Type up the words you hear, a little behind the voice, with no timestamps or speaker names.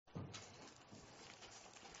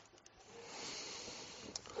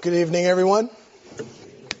Good evening, everyone.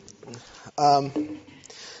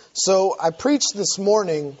 So I preached this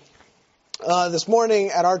morning. This morning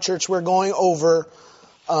at our church, we're going over,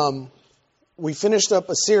 we finished up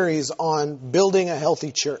a series on building a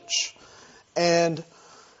healthy church. And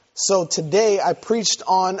so today I preached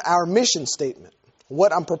on our mission statement,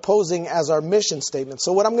 what I'm proposing as our mission statement.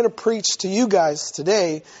 So what I'm going to preach to you guys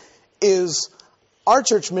today is our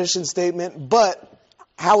church mission statement, but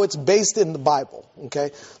how it's based in the Bible,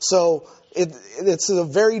 okay? So it's a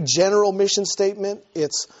very general mission statement.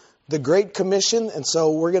 It's the Great Commission, and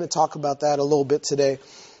so we're going to talk about that a little bit today.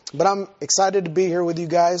 But I'm excited to be here with you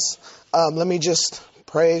guys. Let me just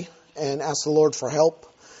pray and ask the Lord for help,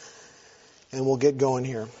 and we'll get going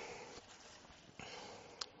here.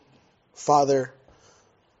 Father,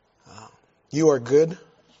 you are good.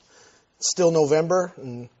 It's still November,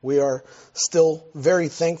 and we are still very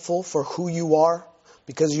thankful for who you are,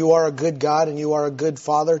 because you are a good God and you are a good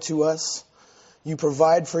Father to us. You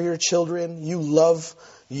provide for your children. You love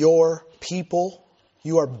your people.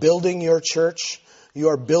 You are building your church. You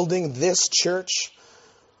are building this church.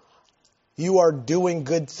 You are doing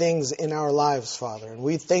good things in our lives, Father. And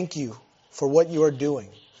we thank you for what you are doing.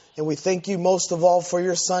 And we thank you most of all for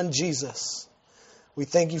your Son, Jesus. We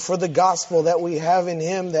thank you for the gospel that we have in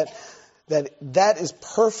Him, that is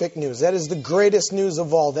perfect news. That is the greatest news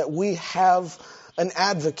of all, that we have an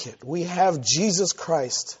advocate. We have Jesus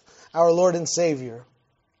Christ, our Lord and Savior.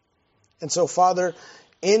 And so, Father,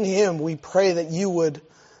 in Him we pray that you would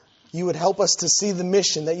help us to see the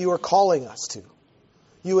mission that you are calling us to.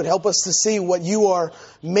 You would help us to see what you are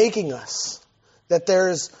making us. That there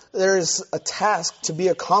is a task to be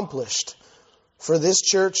accomplished for this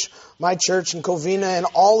church, my church in Covina, and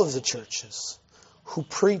all of the churches who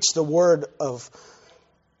preach the word of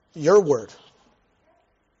your word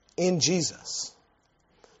in Jesus.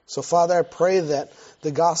 So, Father, I pray that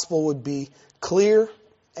the gospel would be clear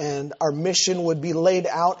and our mission would be laid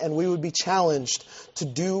out and we would be challenged to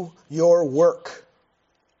do your work.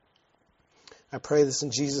 I pray this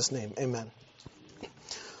in Jesus' name. Amen.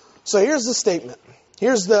 So here's the statement.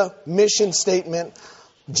 Here's the mission statement,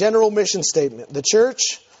 general mission statement. The church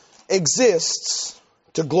exists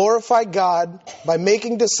to glorify God by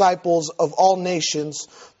making disciples of all nations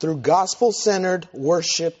through gospel-centered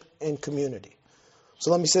worship and community. So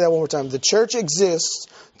let me say that one more time. The church exists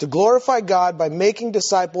to glorify God by making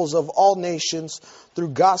disciples of all nations through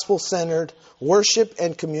gospel-centered worship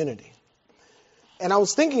and community. And I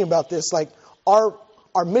was thinking about this, like our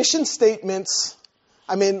mission statements.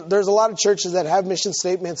 I mean, there's a lot of churches that have mission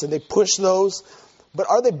statements and they push those, but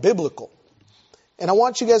are they biblical? And I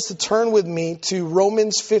want you guys to turn with me to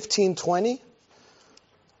Romans 15:20.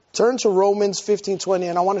 Turn to Romans 15:20,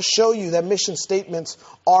 and I want to show you that mission statements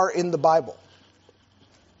are in the Bible.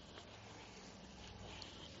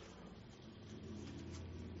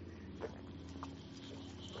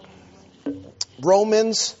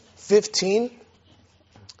 Romans 15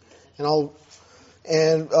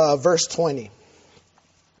 and verse 20.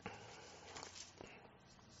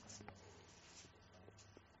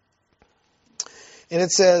 And it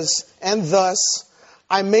says, "And thus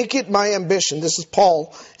I make it my ambition," this is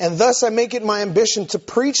Paul, "and thus I make it my ambition to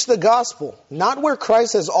preach the gospel, not where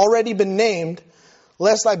Christ has already been named,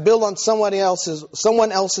 lest I build on someone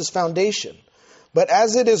else's foundation. But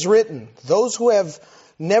as it is written, those who have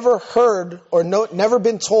never heard or never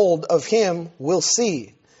been told of Him will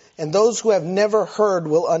see, and those who have never heard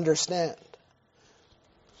will understand."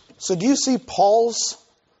 So do you see Paul's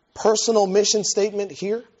personal mission statement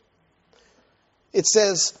here? It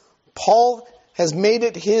says Paul has made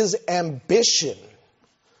it his ambition.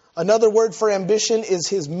 Another word for ambition is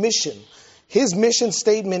his mission. His mission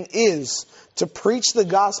statement is to preach the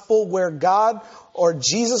gospel where God or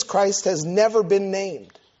Jesus Christ has never been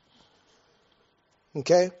named.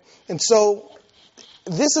 Okay? And so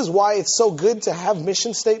this is why it's so good to have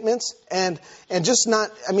mission statements and just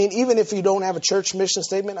not, I mean, even if you don't have a church mission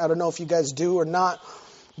statement, I don't know if you guys do or not,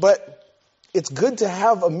 but it's good to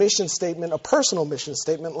have a mission statement, a personal mission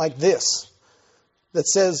statement like this, that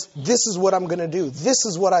says, this is what I'm going to do. This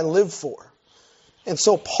is what I live for. And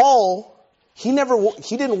so Paul, he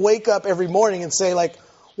didn't wake up every morning and say, like,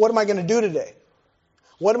 what am I going to do today?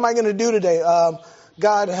 What am I going to do today?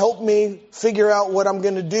 God, help me figure out what I'm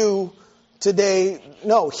going to do today.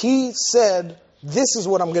 No, he said, this is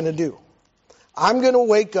what I'm going to do. I'm going to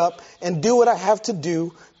wake up and do what I have to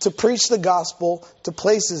do to preach the gospel to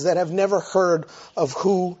places that have never heard of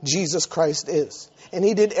who Jesus Christ is. And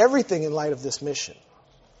he did everything in light of this mission.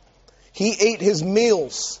 He ate his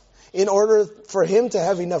meals in order for him to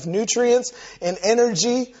have enough nutrients and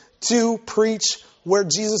energy to preach where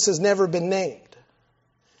Jesus has never been named.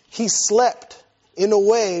 He slept in a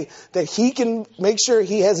way that he can make sure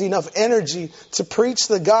he has enough energy to preach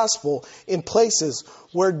the gospel in places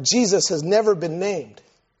where Jesus has never been named.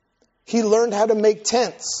 He learned how to make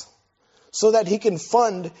tents so that he can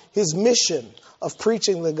fund his mission of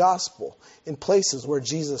preaching the gospel in places where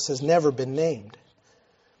Jesus has never been named.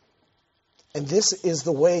 And this is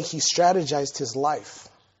the way he strategized his life.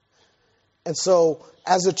 And so,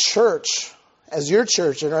 as a church, as your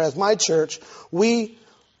church or as my church, we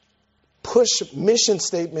push mission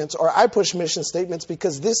statements, or I push mission statements,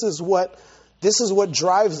 because this is what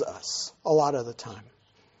drives us a lot of the time.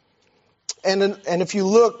 And if you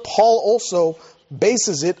look, Paul also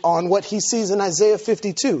bases it on what he sees in Isaiah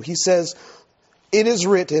 52. He says, "It is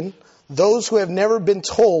written, those who have never been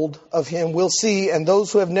told of him will see, and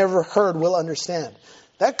those who have never heard will understand."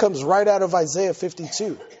 That comes right out of Isaiah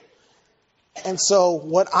 52. And so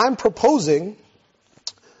what I'm proposing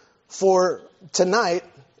for tonight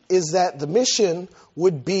is that the mission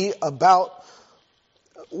would be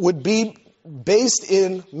based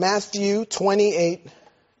in Matthew 28,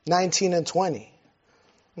 19 and 20.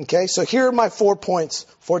 Okay, so here are my 4 points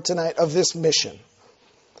for tonight of this mission.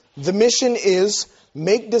 The mission is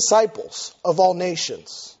make disciples of all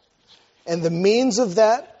nations. And the means of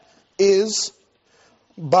that is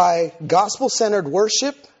by gospel-centered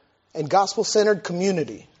worship and gospel-centered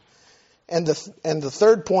community. And the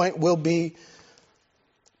third point will be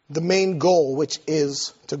the main goal, which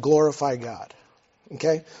is to glorify God.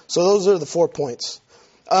 Okay? So those are the 4 points.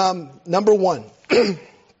 Number 1,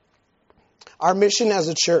 our mission as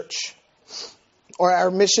a church, or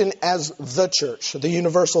our mission as the church, the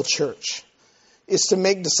universal church, is to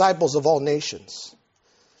make disciples of all nations.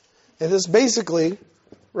 And this basically,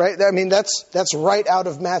 right? I mean, that's right out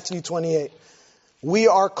of Matthew 28. We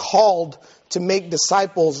are called to make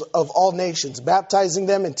disciples of all nations, baptizing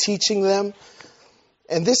them and teaching them.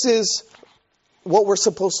 And this is what we're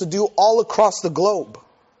supposed to do all across the globe.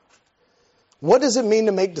 What does it mean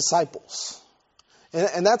to make disciples?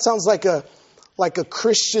 And that sounds like a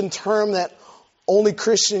Christian term that only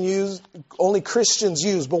Christians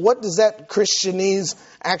use. But what does that Christianese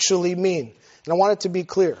actually mean? And I want it to be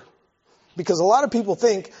clear. Because a lot of people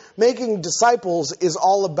think making disciples is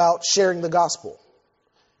all about sharing the gospel.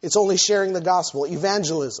 It's only sharing the gospel,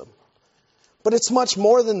 evangelism. But it's much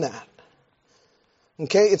more than that.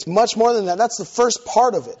 Okay? It's much more than that. That's the first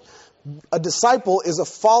part of it. A disciple is a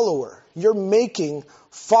follower. You're making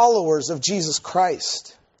followers of Jesus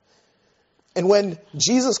Christ. And when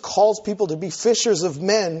Jesus calls people to be fishers of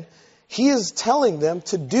men, he is telling them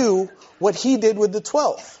to do what he did with the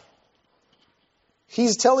 12.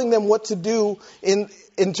 He's telling them what to do in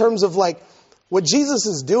terms of like what Jesus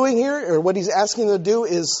is doing here, or what he's asking them to do,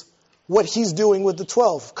 is what he's doing with the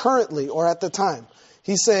 12 currently or at the time.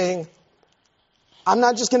 He's saying, I'm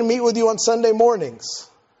not just going to meet with you on Sunday mornings,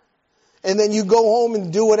 and then you go home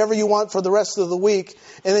and do whatever you want for the rest of the week,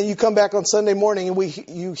 and then you come back on Sunday morning and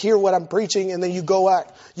you hear what I'm preaching, and then you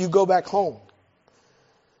go back home.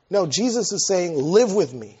 No, Jesus is saying, live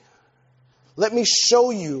with me. Let me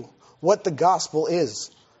show you what the gospel is.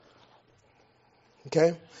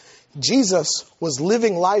 Okay? Jesus was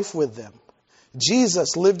living life with them.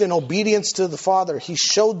 Jesus lived in obedience to the Father. He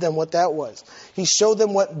showed them what that was. He showed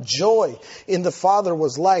them what joy in the Father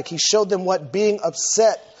was like. He showed them what being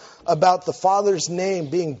upset about the Father's name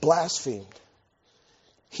being blasphemed.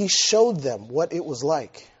 He showed them what it was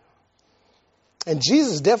like. And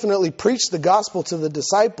Jesus definitely preached the gospel to the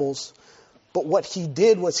disciples, but what he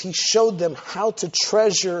did was he showed them how to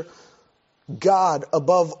treasure God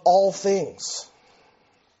above all things,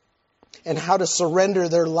 and how to surrender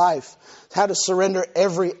their life, how to surrender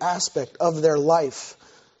every aspect of their life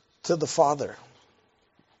to the Father.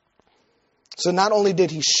 So not only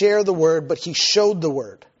did he share the Word, but he showed the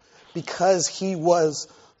Word, because he was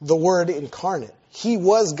the Word incarnate. He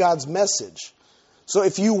was God's message. So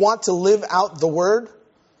if you want to live out the Word,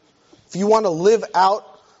 if you want to live out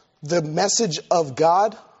the message of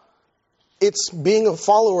God, it's being a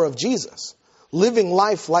follower of Jesus, living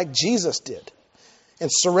life like Jesus did, and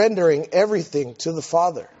surrendering everything to the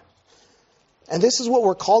Father. And this is what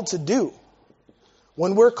we're called to do.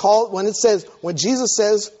 When Jesus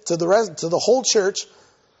says to the whole church,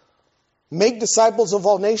 make disciples of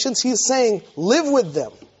all nations, he's saying, live with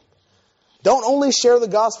them. Don't only share the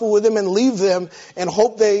gospel with them and leave them and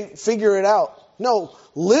hope they figure it out. No,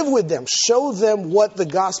 live with them. Show them what the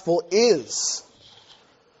gospel is.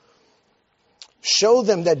 Show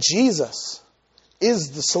them that Jesus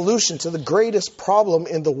is the solution to the greatest problem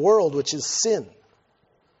in the world, which is sin.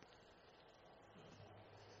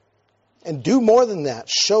 And do more than that.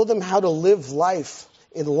 Show them how to live life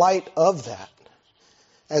in light of that.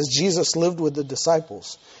 as Jesus lived with the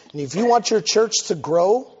disciples. And if you want your church to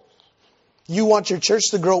grow, you want your church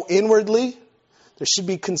to grow inwardly, there should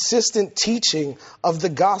be consistent teaching of the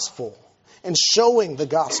gospel and showing the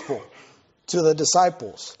gospel to the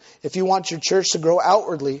disciples. If you want your church to grow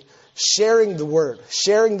outwardly, sharing the word,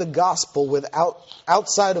 sharing the gospel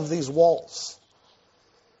outside of these walls,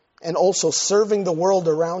 and also serving the world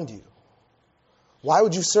around you. Why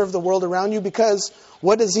would you serve the world around you? Because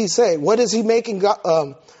what does he say? What is he making?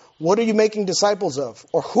 What are you making disciples of?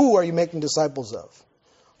 Or who are you making disciples of?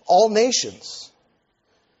 All nations.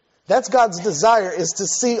 That's God's desire, is to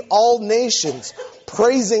see all nations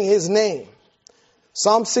praising his name.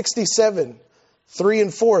 Psalm 67, 3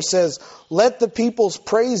 and 4 says, "Let the peoples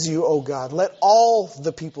praise you, O God. Let all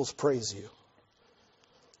the peoples praise you.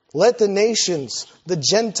 Let the nations, the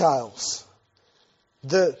Gentiles,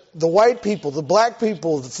 the white people, the black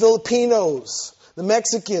people, the Filipinos, the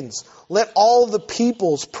Mexicans, let all the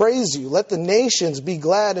peoples praise you. Let the nations be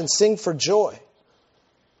glad and sing for joy."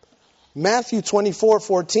 Matthew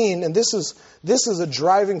 24:14, and this is a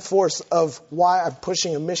driving force of why I'm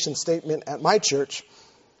pushing a mission statement at my church.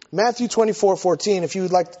 Matthew 24:14, if you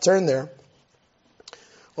would like to turn there.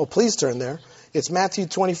 Well, please turn there. It's Matthew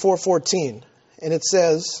 24:14. And it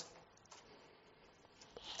says,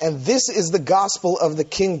 "And this is the gospel of the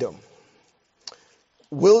kingdom.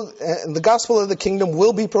 The gospel of the kingdom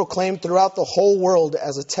will be proclaimed throughout the whole world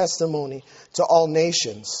as a testimony to all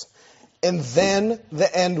nations. And then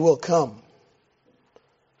the end will come."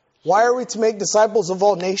 Why are we to make disciples of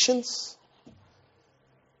all nations?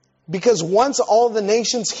 Because once all the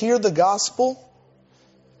nations hear the gospel,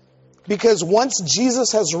 because once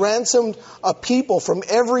Jesus has ransomed a people from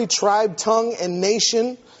every tribe, tongue, and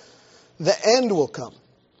nation, the end will come.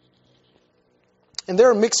 And there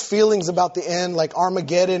are mixed feelings about the end, like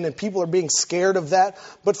Armageddon, and people are being scared of that.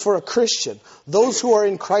 But for a Christian, those who are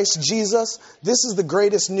in Christ Jesus, this is the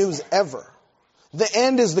greatest news ever. The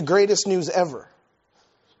end is the greatest news ever.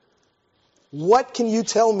 What can you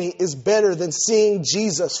tell me is better than seeing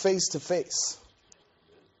Jesus face to face?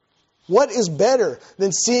 What is better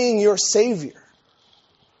than seeing your Savior?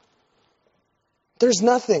 There's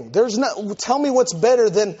nothing. Tell me what's better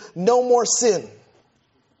than no more sin,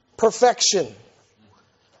 perfection.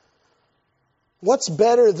 What's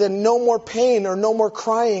better than no more pain or no more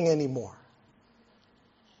crying anymore?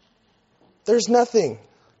 There's nothing.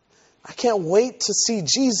 I can't wait to see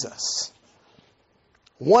Jesus.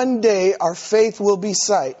 One day our faith will be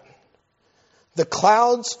sight. The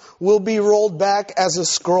clouds will be rolled back as a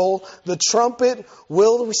scroll. The trumpet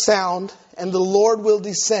will sound and the Lord will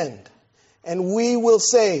descend. And we will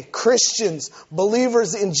say, Christians,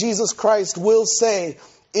 believers in Jesus Christ will say,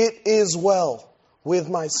 "It is well with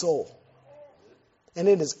my soul." And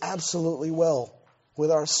it is absolutely well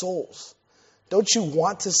with our souls. Don't you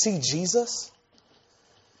want to see Jesus?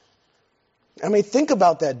 I mean, think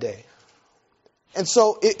about that day. And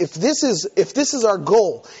so if this is our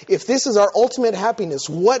goal, if this is our ultimate happiness,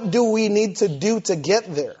 what do we need to do to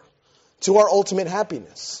get there, to our ultimate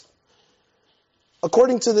happiness?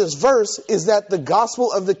 According to this verse, is that the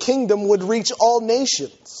gospel of the kingdom would reach all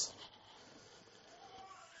nations.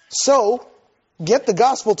 So, get the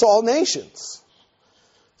gospel to all nations.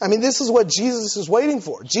 I mean, this is what Jesus is waiting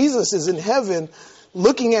for. Jesus is in heaven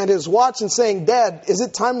looking at his watch and saying, "Dad, is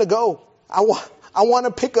it time to go? I want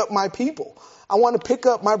to pick up my people. I want to pick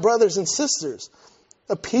up my brothers and sisters,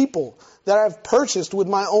 the people that I've purchased with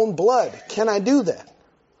my own blood. Can I do that?"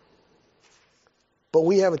 But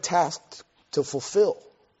we have a task to fulfill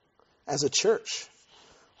as a church.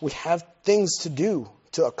 We have things to do,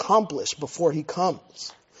 to accomplish before he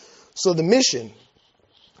comes. So the mission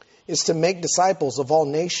is to make disciples of all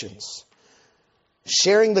nations,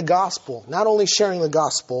 sharing the gospel, not only sharing the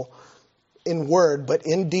gospel in word, but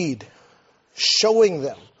in deed, showing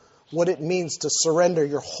them what it means to surrender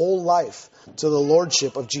your whole life to the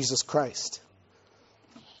lordship of Jesus Christ.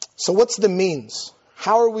 So what's the means?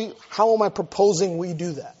 How am I proposing we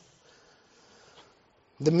do that?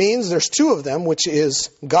 The means, there's two of them, which is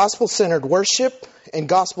gospel-centered worship and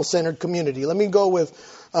gospel-centered community. Let me go with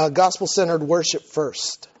gospel-centered worship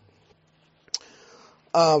first.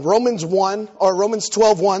 Romans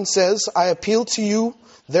 12:1 says, "I appeal to you,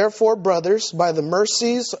 therefore, brothers, by the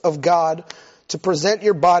mercies of God, to present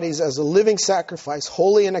your bodies as a living sacrifice,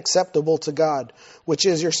 holy and acceptable to God, which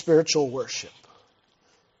is your spiritual worship."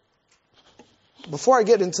 Before I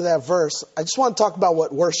get into that verse, I just want to talk about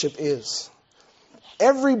what worship is.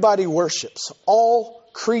 Everybody worships. All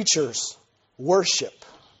creatures worship.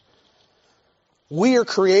 We are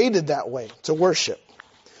created that way, to worship.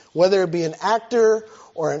 Whether it be an actor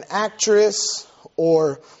or an actress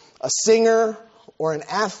or a singer or an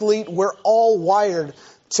athlete, we're all wired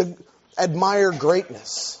to admire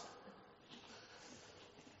greatness.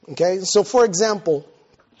 Okay, so for example,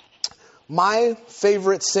 my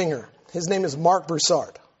favorite singer, his name is Marc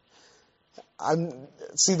Broussard. I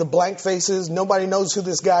see the blank faces. Nobody knows who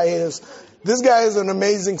this guy is. This guy is an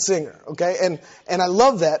amazing singer, okay? And I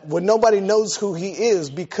love that when nobody knows who he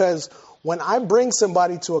is, because when I bring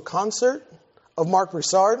somebody to a concert of Marc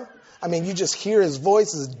Broussard, I mean, you just hear his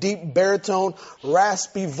voice, his deep baritone,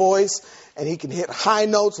 raspy voice, and he can hit high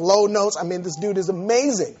notes, low notes. I mean, this dude is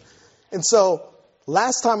amazing. And so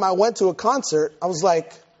last time I went to a concert, I was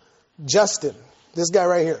like, Justin, this guy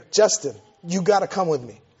right here, Justin, you got to come with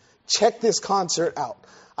me. Check this concert out.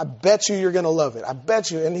 I bet you're going to love it. I bet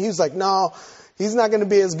you. And he's like, no, he's not going to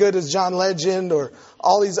be as good as John Legend or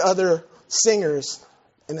all these other singers.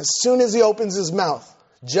 And as soon as he opens his mouth,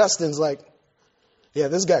 Justin's like, yeah,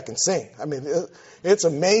 this guy can sing. I mean, it's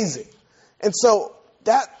amazing. And so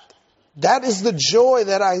that is the joy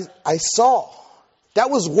that I saw. That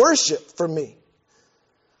was worship for me.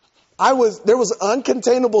 There was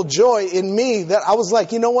uncontainable joy in me that I was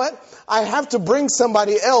like, you know what? I have to bring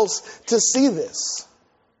somebody else to see this.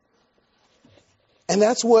 And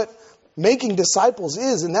that's what making disciples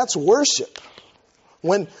is, and that's worship.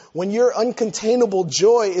 When your uncontainable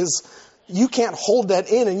joy is, you can't hold that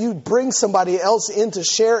in, and you bring somebody else in to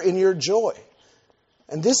share in your joy.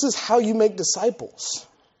 And this is how you make disciples.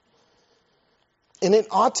 And it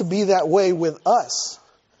ought to be that way with us.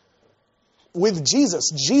 With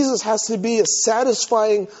Jesus. Jesus has to be a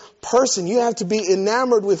satisfying person. You have to be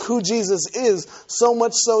enamored with who Jesus is, so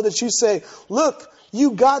much so that you say, look,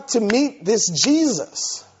 you got to meet this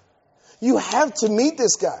Jesus. You have to meet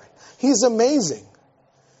this guy. He's amazing.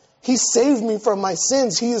 He saved me from my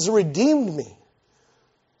sins. He has redeemed me.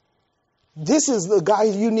 This is the guy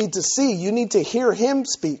you need to see. You need to hear him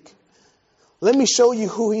speak. Let me show you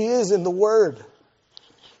who he is in the Word.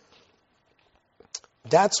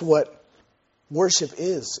 That's what worship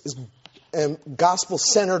is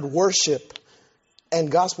gospel-centered worship and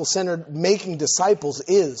gospel-centered making disciples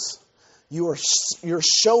is. You're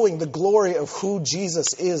showing the glory of who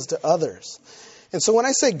Jesus is to others. And so when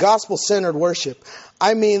I say gospel-centered worship,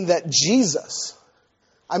 I mean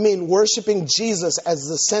worshiping Jesus as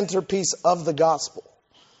the centerpiece of the gospel.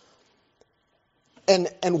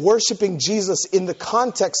 And worshiping Jesus in the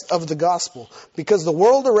context of the gospel. Because the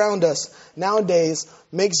world around us nowadays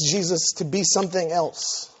makes Jesus to be something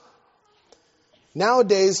else.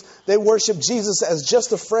 Nowadays, they worship Jesus as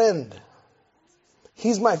just a friend.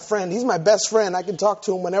 He's my friend. He's my best friend. I can talk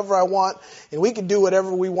to him whenever I want, and we can do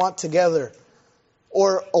whatever we want together.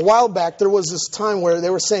 Or a while back, there was this time where they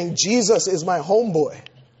were saying, Jesus is my homeboy.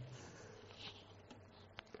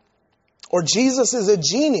 Or Jesus is a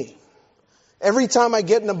genie. Every time I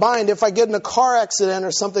get in a bind, if I get in a car accident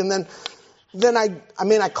or something, then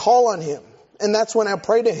I call on him. And that's when I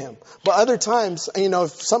pray to him. But other times,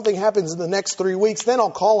 if something happens in the next 3 weeks, then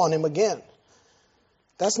I'll call on him again.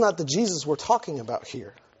 That's not the Jesus we're talking about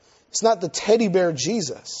here. It's not the teddy bear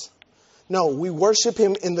Jesus. No, we worship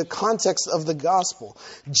him in the context of the gospel.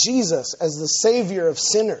 Jesus as the Savior of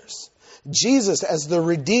sinners. Jesus as the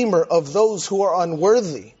Redeemer of those who are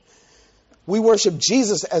unworthy. We worship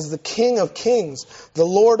Jesus as the King of Kings, the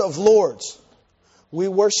Lord of Lords. We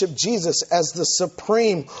worship Jesus as the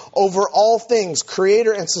supreme over all things,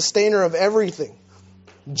 creator and sustainer of everything,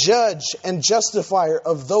 judge and justifier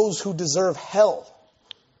of those who deserve hell.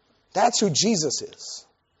 That's who Jesus is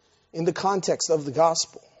in the context of the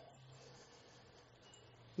gospel.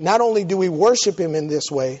 Not only do we worship him in this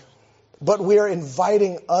way, but we are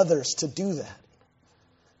inviting others to do that.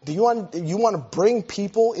 Do you want to bring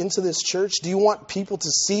people into this church? Do you want people to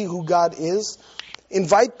see who God is?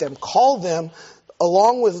 Invite them. Call them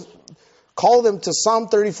to Psalm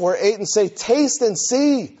 34:8 and say, taste and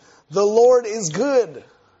see, the Lord is good.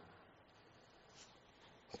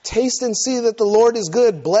 Taste and see that the Lord is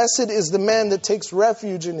good. Blessed is the man that takes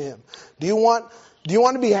refuge in him. Do you want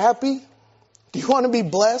to be happy? Do you want to be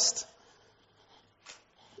blessed?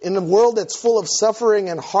 In a world that's full of suffering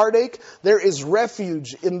and heartache, there is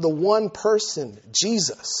refuge in the one person,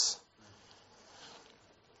 Jesus.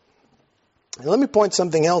 And let me point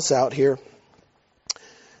something else out here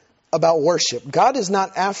about worship. God is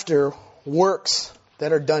not after works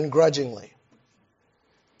that are done grudgingly.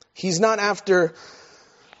 He's not after,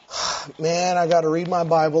 man, I got to read my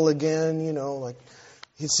Bible again, like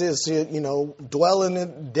he says, dwell in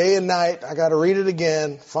it day and night. I got to read it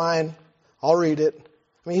again. Fine, I'll read it.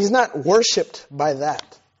 He's not worshipped by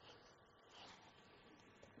that.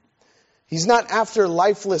 He's not after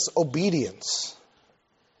lifeless obedience.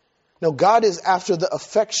 No, God is after the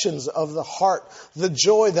affections of the heart, the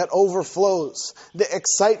joy that overflows, the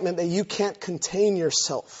excitement that you can't contain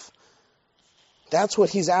yourself. That's what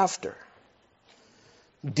He's after.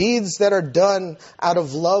 Deeds that are done out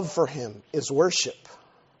of love for Him is worship.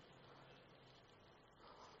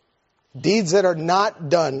 Deeds that are not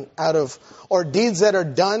done out of, or deeds that are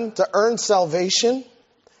done to earn salvation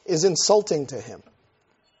is insulting to Him.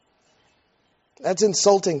 That's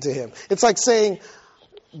insulting to Him. It's like saying,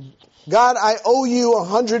 God, I owe you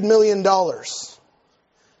 $100 million,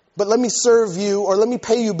 but let me serve you, or let me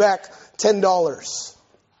pay you back $10.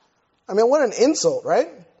 I mean, what an insult, right?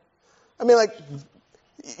 I mean, like,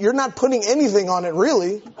 you're not putting anything on it,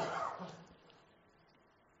 really.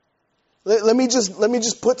 Let me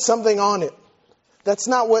just put something on it. That's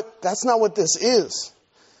not what this is.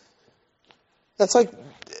 That's like,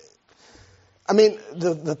 I mean,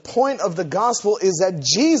 the point of the gospel is that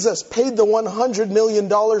Jesus paid the $100 million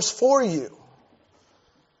for you.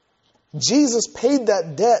 Jesus paid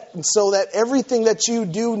that debt, and so that everything that you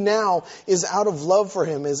do now is out of love for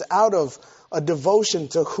Him, is out of a devotion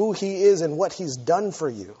to who He is and what He's done for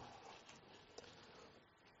you.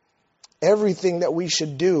 Everything that we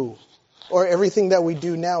should do, or everything that we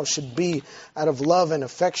do now, should be out of love and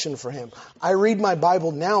affection for Him. I read my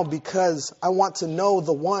Bible now because I want to know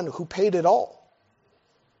the one who paid it all.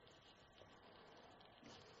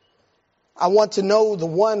 I want to know the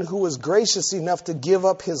one who was gracious enough to give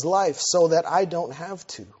up His life so that I don't have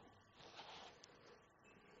to.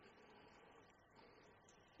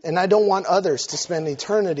 And I don't want others to spend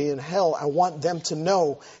eternity in hell. I want them to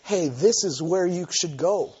know, hey, this is where you should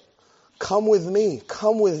go. Come with me,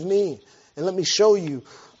 and let me show you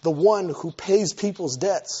the one who pays people's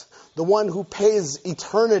debts, the one who pays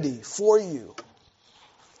eternity for you.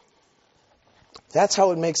 That's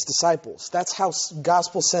how it makes disciples. That's how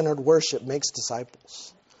gospel-centered worship makes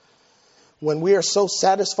disciples. When we are so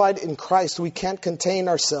satisfied in Christ, we can't contain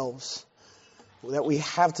ourselves, that we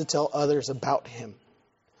have to tell others about Him.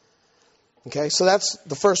 Okay, so that's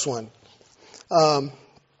the first one.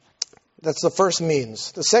 That's the first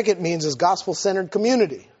means. The second means is gospel-centered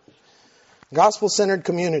community. Gospel-centered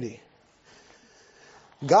community.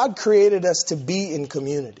 God created us to be in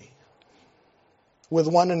community with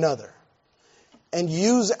one another and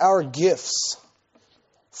use our gifts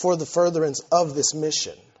for the furtherance of this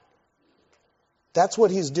mission. That's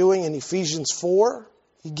what He's doing in Ephesians 4.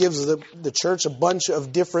 He gives the church a bunch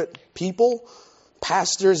of different people,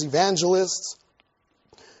 pastors, evangelists,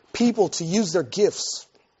 people to use their gifts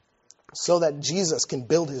so that Jesus can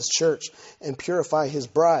build His church and purify His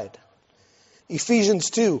bride. Ephesians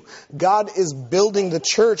 2, God is building the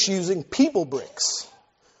church using people bricks.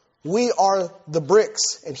 We are the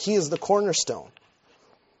bricks and He is the cornerstone.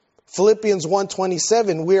 Philippians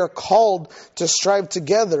 1:27, we are called to strive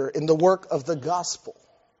together in the work of the gospel.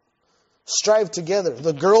 Strive together.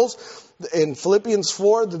 The girls in Philippians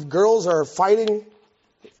 4, the girls are fighting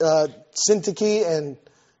Syntyche and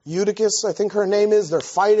Eutychus, I think her name is. They're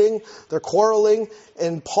fighting, they're quarreling,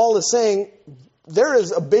 and Paul is saying, there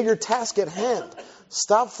is a bigger task at hand.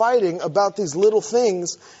 Stop fighting about these little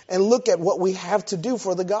things and look at what we have to do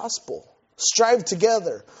for the gospel. Strive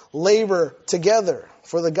together, labor together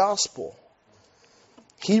for the gospel.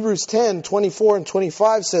 Hebrews 10:24 and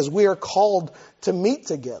 25 says we are called to meet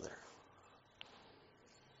together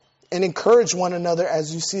and encourage one another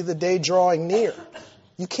as you see the day drawing near.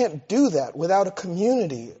 You can't do that without a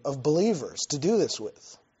community of believers to do this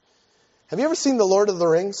with. Have you ever seen The Lord of the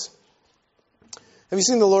Rings? Have you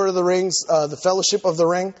seen The Lord of the Rings, The Fellowship of the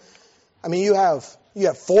Ring? I mean, you have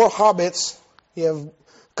 4 hobbits, you have a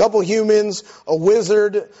couple humans, a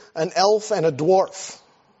wizard, an elf, and a dwarf.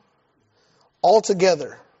 All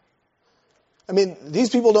together. I mean,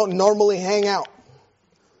 these people don't normally hang out.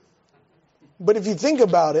 But if you think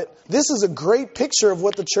about it, this is a great picture of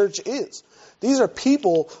what the church is. These are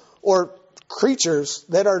people or creatures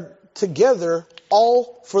that are together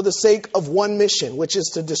all for the sake of one mission, which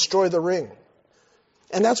is to destroy the ring.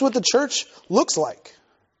 And that's what the church looks like.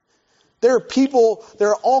 There are people, there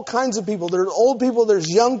are all kinds of people. There's old people, there's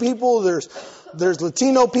young people, there's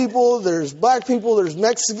Latino people, there's black people, there's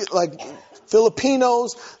Mexican, like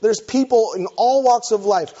Filipinos. There's people in all walks of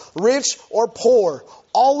life, rich or poor.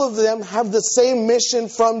 All of them have the same mission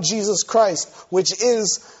from Jesus Christ, which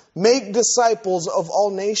is make disciples of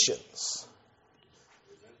all nations.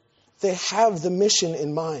 They have the mission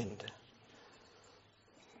in mind.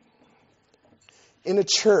 In a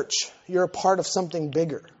church, you're a part of something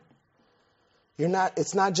bigger.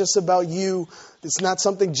 It's not just about you. It's not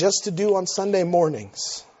something just to do on Sunday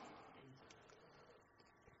mornings.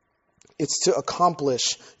 It's to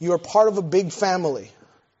accomplish. You are part of a big family.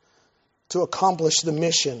 to accomplish the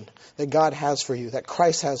mission that God has for you, that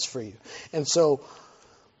Christ has for you. And so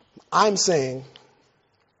I'm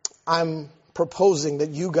proposing that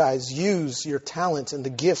you guys use your talents and the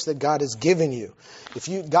gifts that God has given you.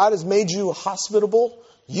 If God has made you hospitable,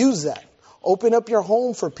 use that. Open up your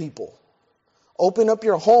home for people. Open up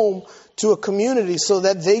your home to a community so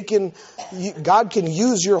that God can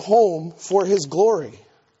use your home for His glory.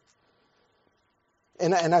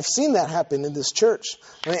 And I've seen that happen in this church.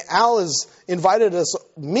 I mean, Al has invited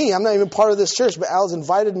me, I'm not even part of this church, but Al has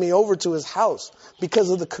invited me over to his house because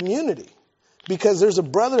of the community. Because there's a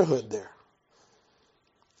brotherhood there.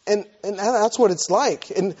 And that's what it's like.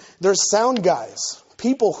 And there's sound guys,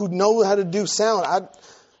 people who know how to do sound.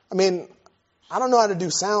 I mean, I don't know how to do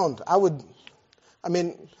sound.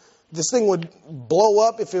 This thing would blow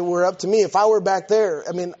up if it were up to me. If I were back there,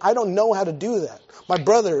 I don't know how to do that. My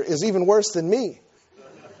brother is even worse than me.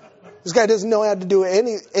 This guy doesn't know how to do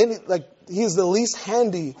he's the least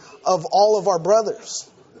handy of all of our brothers.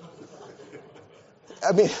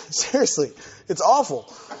 Seriously, it's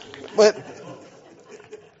awful. But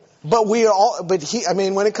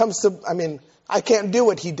when it comes to, I can't do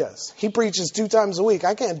what he does. He preaches 2 times a week.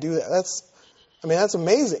 I can't do that. That's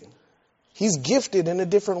amazing. He's gifted in a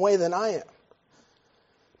different way than I am.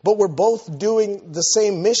 But we're both doing the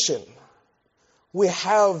same mission. We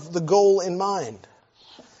have the goal in mind.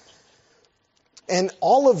 And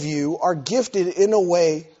all of you are gifted in a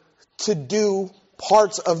way to do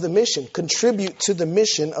parts of the mission, contribute to the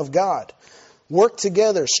mission of God. Work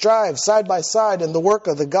together, strive side by side in the work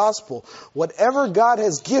of the gospel. Whatever God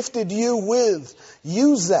has gifted you with,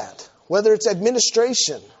 use that. Whether it's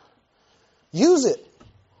administration, use it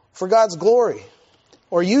for God's glory.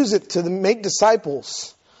 Or use it to make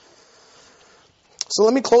disciples. So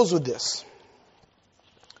let me close with this.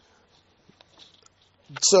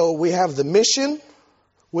 So we have the mission,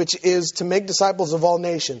 which is to make disciples of all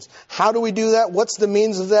nations. How do we do that? What's the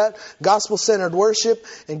means of that? Gospel-centered worship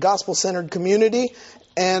and gospel-centered community.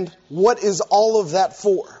 And what is all of that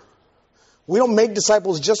for? We don't make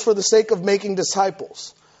disciples just for the sake of making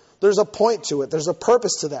disciples. There's a point to it. There's a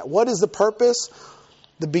purpose to that. What is the purpose?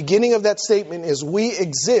 The beginning of that statement is we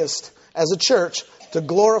exist as a church to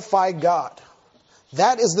glorify God.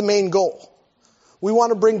 That is the main goal. We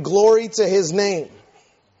want to bring glory to His name.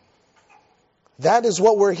 That is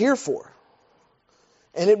what we're here for.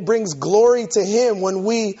 And it brings glory to Him when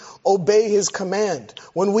we obey His command,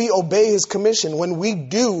 when we obey His commission, when we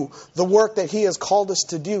do the work that He has called us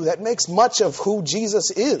to do. That makes much of who Jesus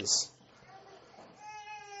is.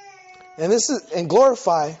 And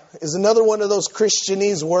glorify is another one of those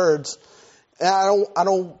Christianese words. And I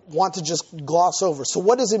don't want to just gloss over. So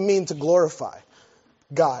what does it mean to glorify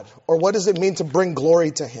God? Or what does it mean to bring glory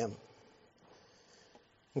to Him?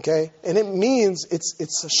 Okay? And it means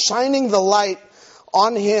it's shining the light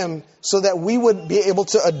on Him so that we would be able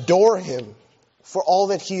to adore Him for all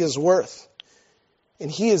that He is worth. And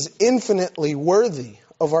He is infinitely worthy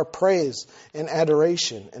of our praise and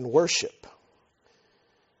adoration and worship.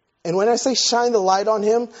 And when I say shine the light on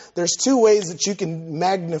Him, there's 2 ways that you can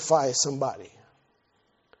magnify somebody.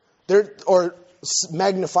 Or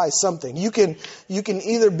magnify something. You can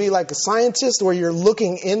either be like a scientist where you're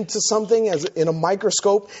looking into something as in a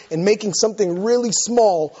microscope and making something really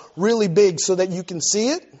small, really big so that you can see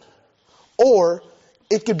it. Or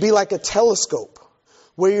it could be like a telescope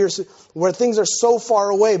where things are so far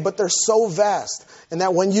away but they're so vast. And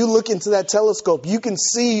that when you look into that telescope, you can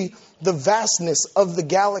see the vastness of the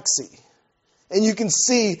galaxy. And you can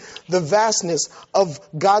see the vastness of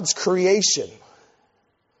God's creation.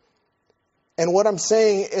 And what I'm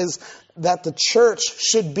saying is that the church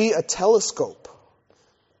should be a telescope.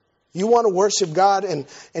 You want to worship God and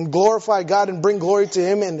glorify God and bring glory to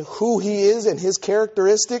Him and who He is and His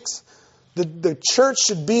characteristics. The church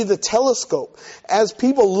should be the telescope. As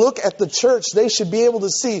people look at the church, they should be able to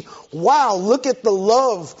see, wow, look at the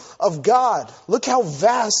love of God. Look how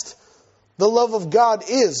vast the love of God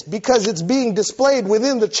is because it's being displayed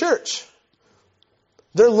within the church.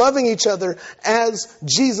 They're loving each other as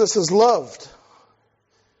Jesus is loved.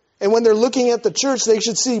 And when they're looking at the church, they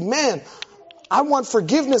should see, man, I want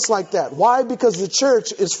forgiveness like that. Why? Because the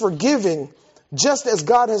church is forgiving just as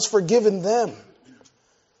God has forgiven them.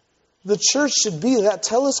 The church should be that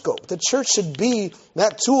telescope. The church should be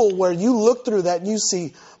that tool where you look through that and you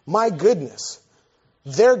see, my goodness,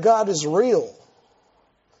 their God is real.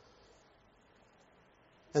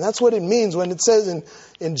 And that's what it means when it says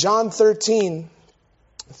in John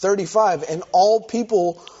 13:35, and all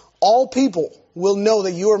people will know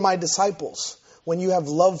that you are my disciples when you have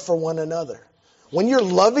love for one another. When you're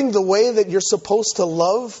loving the way that you're supposed to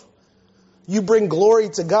love, You bring glory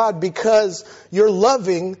to God because you're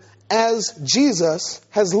loving as Jesus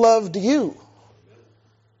has loved you.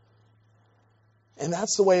 And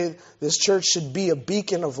that's the way this church should be, a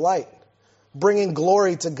beacon of light, bringing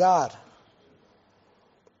glory to God.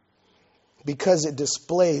 Because it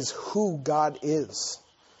displays who God is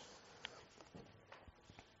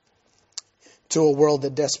to a world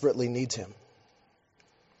that desperately needs Him.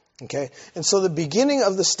 Okay? And so the beginning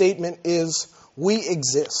of the statement is, we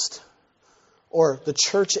exist. Or the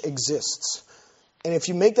church exists. And if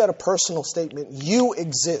you make that a personal statement, you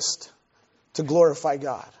exist to glorify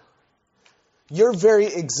God. Your very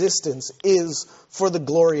existence is for the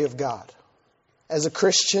glory of God. As a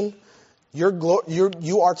Christian,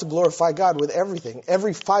 you are to glorify God with everything.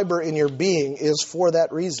 Every fiber in your being is for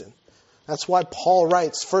that reason. That's why Paul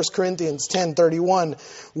writes, 1 Corinthians 10:31,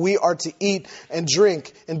 we are to eat and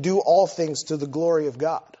drink and do all things to the glory of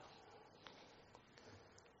God.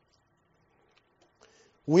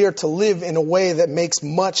 We are to live in a way that makes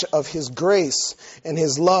much of His grace and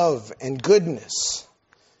His love and goodness.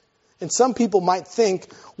 And some people might think,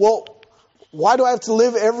 well, why do I have to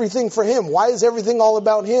live everything for Him? Why is everything all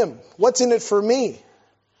about Him? What's in it for me?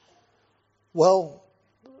 Well,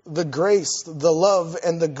 the grace, the love,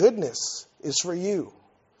 and the goodness is for you.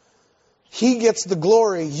 He gets the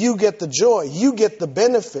glory, you get the joy, you get the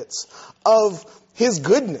benefits of His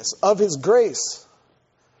goodness, of His grace.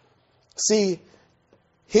 See,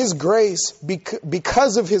 His grace,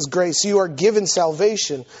 because of His grace, you are given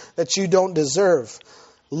salvation that you don't deserve.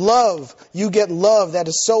 Love, you get love that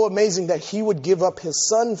is so amazing that He would give up His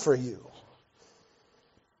Son for you.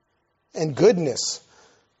 And goodness,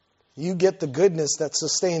 you get the goodness that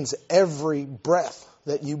sustains every breath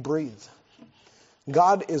that you breathe.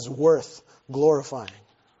 God is worth glorifying.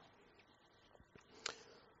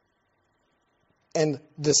 And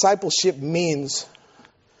discipleship means,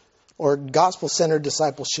 or gospel-centered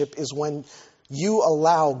discipleship is when you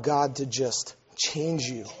allow God to just change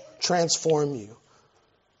you, transform you.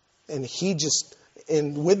 And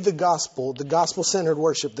with the gospel-centered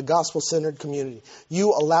worship, the gospel-centered community,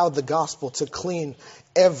 you allow the gospel to clean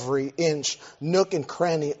every inch, nook and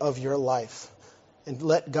cranny of your life. And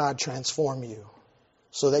let God transform you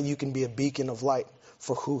so that you can be a beacon of light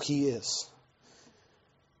for who He is.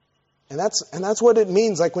 And that's what it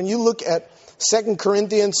means. Like when you look at 2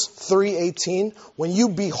 Corinthians 3:18, when you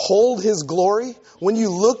behold His glory, when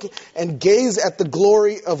you look and gaze at the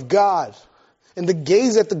glory of God, and to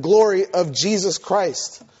gaze at the glory of Jesus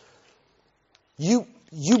Christ, you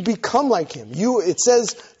become like Him. It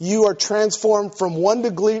says you are transformed from one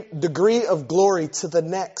degree of glory to the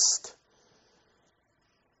next.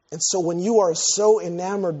 And so when you are so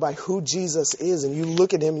enamored by who Jesus is, and you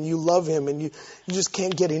look at Him and you love Him and you just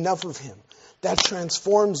can't get enough of Him, that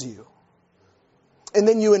transforms you. And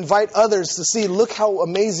then you invite others to see, look how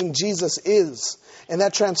amazing Jesus is. And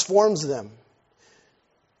that transforms them.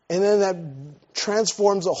 And then that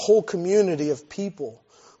transforms a whole community of people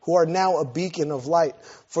who are now a beacon of light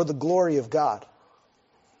for the glory of God.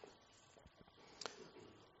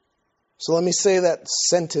 So let me say that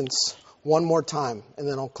sentence one more time, and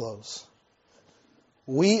then I'll close.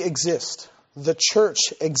 We exist. The church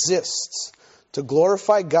exists to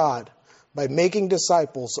glorify God by making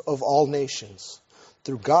disciples of all nations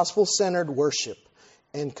through gospel-centered worship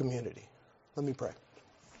and community. Let me pray.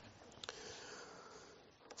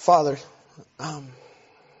 Father,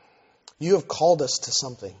 You have called us to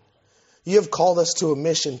something. You have called us to a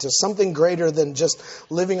mission, to something greater than just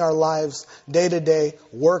living our lives day to day,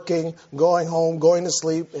 working, going home, going to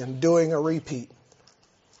sleep, and doing a repeat.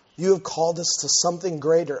 You have called us to something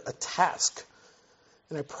greater, a task.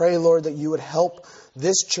 And I pray, Lord, that you would help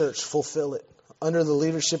this church fulfill it under the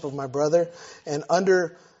leadership of my brother and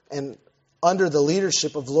under the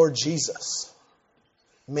leadership of Lord Jesus,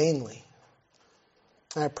 mainly.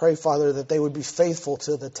 And I pray, Father, that they would be faithful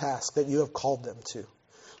to the task that you have called them to,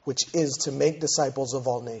 which is to make disciples of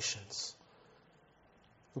all nations.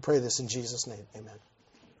 We pray this in Jesus' name. Amen.